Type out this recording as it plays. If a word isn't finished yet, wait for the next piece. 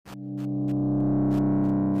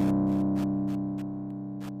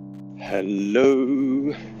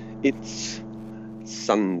Hello, it's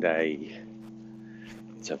Sunday.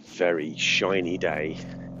 It's a very shiny day.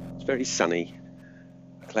 It's very sunny,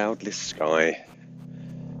 a cloudless sky.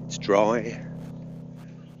 It's dry,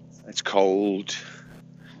 it's cold,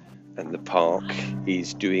 and the park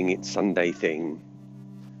is doing its Sunday thing.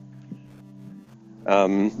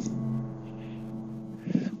 And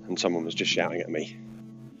someone was just shouting at me.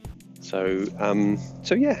 So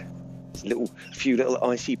yeah. There's a few little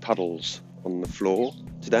icy puddles on the floor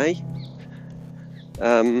today.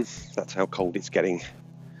 That's how cold it's getting.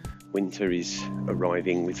 Winter is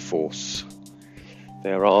arriving with force.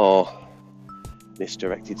 There are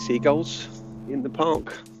misdirected seagulls in the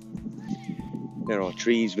park. There are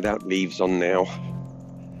trees without leaves on now.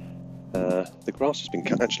 The grass has been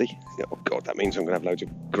cut actually. Oh God, that means I'm going to have loads of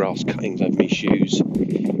grass cuttings over my shoes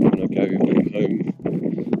when I go back home.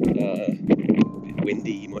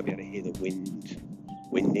 Windy, you might be able to hear the wind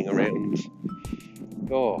winding around.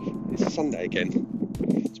 Oh, it's Sunday again.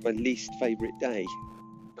 It's my least favourite day,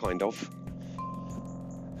 kind of. I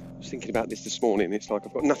was thinking about this morning. It's like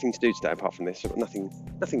I've got nothing to do today apart from this. I've got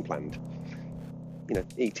nothing planned.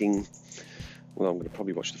 Eating. Well, I'm going to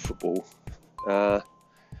probably watch the football.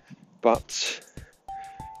 But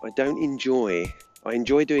I don't enjoy. I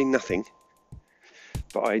enjoy doing nothing,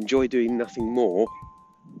 but I enjoy doing nothing more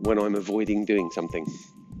when I'm avoiding doing something,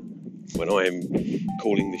 when I'm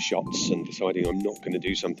calling the shots and deciding I'm not going to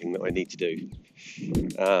do something that I need to do.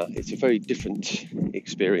 It's a very different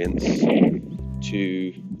experience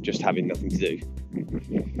to just having nothing to do.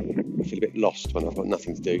 I feel a bit lost when I've got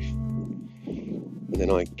nothing to do. And then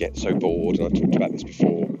I get so bored, and I've talked about this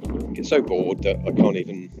before, I get so bored that I can't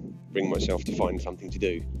even bring myself to find something to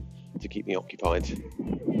do to keep me occupied.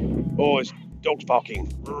 Oh, it's dogs barking.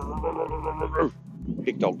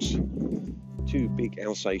 Big dogs. 2 big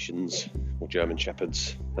Alsatians or German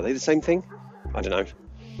Shepherds. Are they the same thing? I don't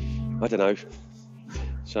know.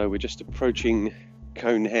 So we're just approaching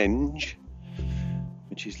Conehenge,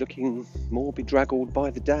 which is looking more bedraggled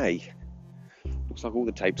by the day. Looks like all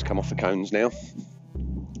the tape's come off the cones now,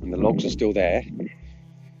 and the logs are still there.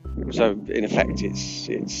 So in effect, it's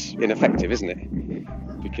ineffective, isn't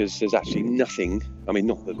it? Because there's actually nothing. I mean,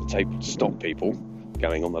 not that the tape would stop people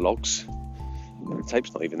going on the logs. The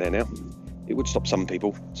tape's not even there now. It would stop some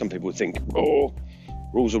people. Some people would think, oh,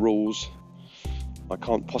 rules are rules. I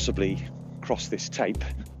can't possibly cross this tape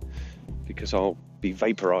because I'll be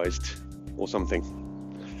vaporised or something.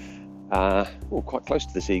 Quite close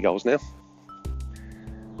to the seagulls now.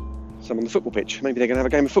 Some on the football pitch. Maybe they're going to have a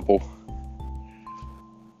game of football.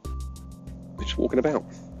 They're just walking about.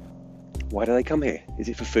 Why do they come here? Is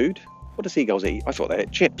it for food? What do seagulls eat? I thought they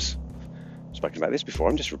ate chips. I've spoken about this before.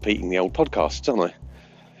 I'm just repeating the old podcasts, aren't I?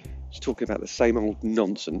 Just talking about the same old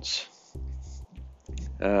nonsense.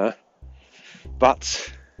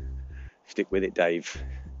 But stick with it, Dave.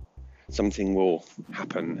 Something will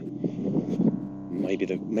happen. Maybe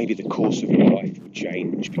the course of your life will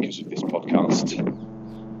change because of this podcast.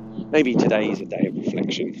 Maybe today is a day of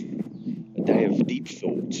reflection, a day of deep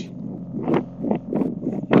thought.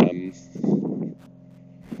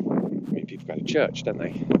 People go to church, don't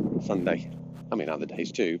they? Sunday. I mean, other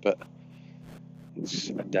days too, but it's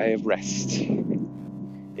a day of rest.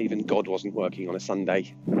 Even God wasn't working on a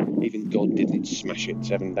Sunday. Even God didn't smash it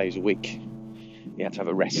 7 days a week. He had to have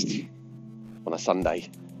a rest on a Sunday.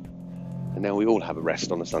 And now we all have a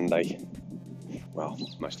rest on a Sunday. Well,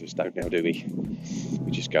 most of us don't now, do we?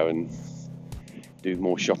 We just go and do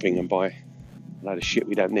more shopping and buy a load of shit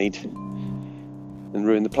we don't need and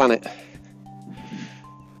ruin the planet.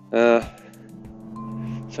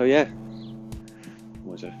 So yeah, there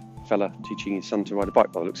was a fella teaching his son to ride a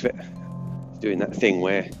bike by the looks of it. He's doing that thing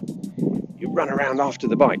where you run around after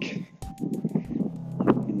the bike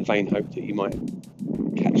in the vain hope that you might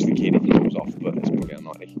catch the kid if he falls off, but it's probably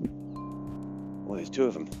unlikely. Well, there's 2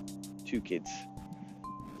 of them, 2 kids.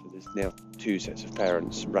 So there's now 2 sets of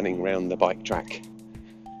parents running around the bike track.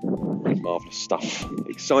 Marvellous stuff.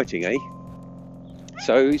 Exciting, eh?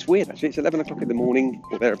 So it's weird actually, it's 11 o'clock in the morning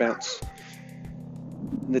or thereabouts.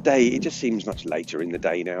 And the day, it just seems much later in the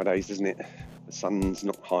day nowadays, doesn't it? The sun's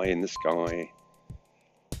not high in the sky.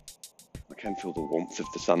 I can feel the warmth of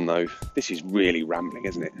the sun though. This is really rambling,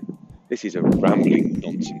 isn't it? This is a rambling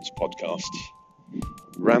nonsense podcast.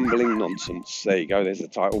 Rambling nonsense. There you go, there's the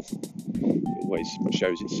title. It always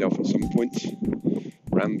shows itself at some point.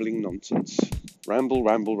 Rambling nonsense. Ramble,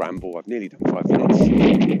 ramble, ramble. I've nearly done 5 minutes.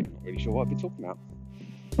 Not really sure what I've been talking about.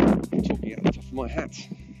 I'm talking out the top of my hat.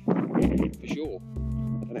 For sure.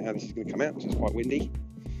 I don't know how this is going to come out because it's quite windy.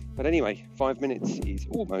 But anyway, 5 minutes is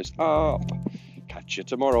almost up. Catch you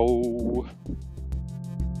tomorrow.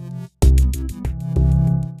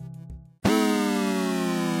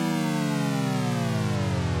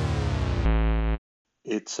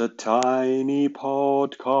 It's a tiny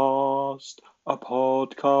podcast, a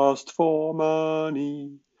podcast for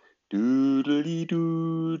money. Doodly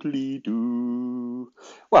doodly doo.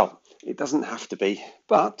 Well, it doesn't have to be,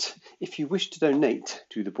 but if you wish to donate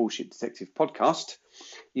to the Bullshit Detective podcast,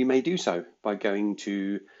 you may do so by going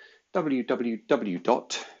to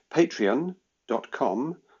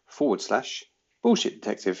www.patreon.com/Bullshit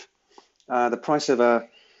Detective. The price of a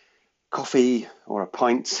coffee or a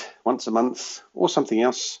pint once a month or something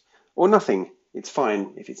else or nothing. It's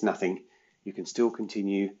fine if it's nothing. You can still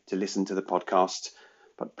continue to listen to the podcast,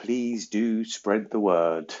 but please do spread the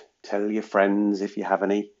word. Tell your friends, if you have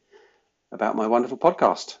any, about my wonderful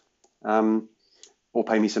podcast. Or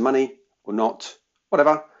pay me some money or not,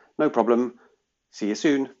 whatever, no problem. See you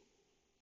soon.